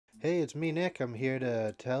Hey, it's me, Nick. I'm here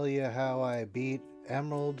to tell you how I beat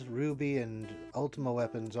Emerald, Ruby, and Ultima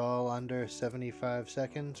weapons all under 75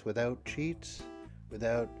 seconds without cheats,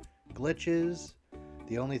 without glitches.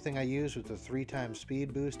 The only thing I used was the 3 times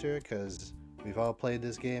speed booster because we've all played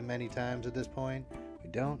this game many times at this point.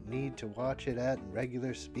 We don't need to watch it at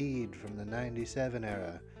regular speed from the 97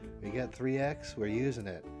 era. We get 3x, we're using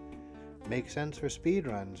it. Makes sense for speed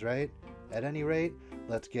runs, right? At any rate,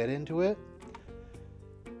 let's get into it.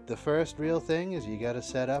 The first real thing is you gotta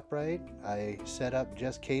set up right. I set up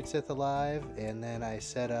just Kate Sith alive, and then I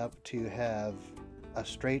set up to have a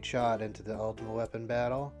straight shot into the Ultima weapon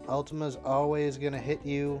battle. Ultima's always gonna hit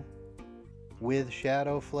you with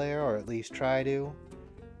Shadow Flare, or at least try to.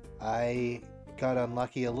 I got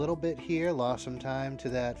unlucky a little bit here, lost some time to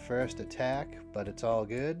that first attack, but it's all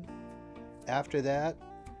good. After that,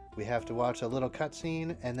 we have to watch a little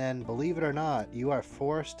cutscene, and then, believe it or not, you are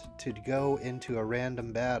forced to go into a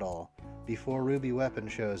random battle before Ruby Weapon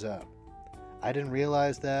shows up. I didn't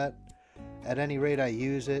realize that. At any rate, I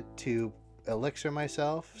use it to elixir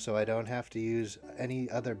myself, so I don't have to use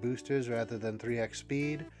any other boosters rather than 3x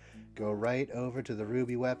speed. Go right over to the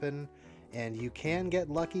Ruby Weapon, and you can get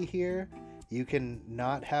lucky here. You can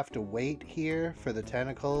not have to wait here for the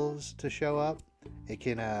tentacles to show up. It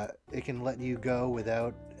can let you go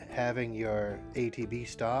without having your ATB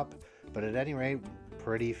stop, but at any rate,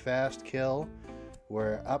 pretty fast kill.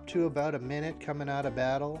 We're up to about a minute coming out of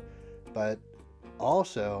battle, but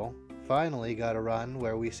also finally got a run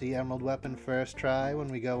where we see Emerald Weapon first try when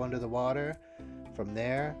we go under the water. From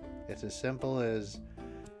there, it's as simple as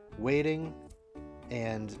waiting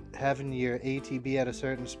and having your ATB at a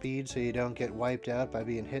certain speed so you don't get wiped out by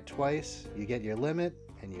being hit twice. You get your limit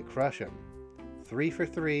and you crush them. 3 for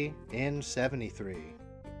 3 in 73.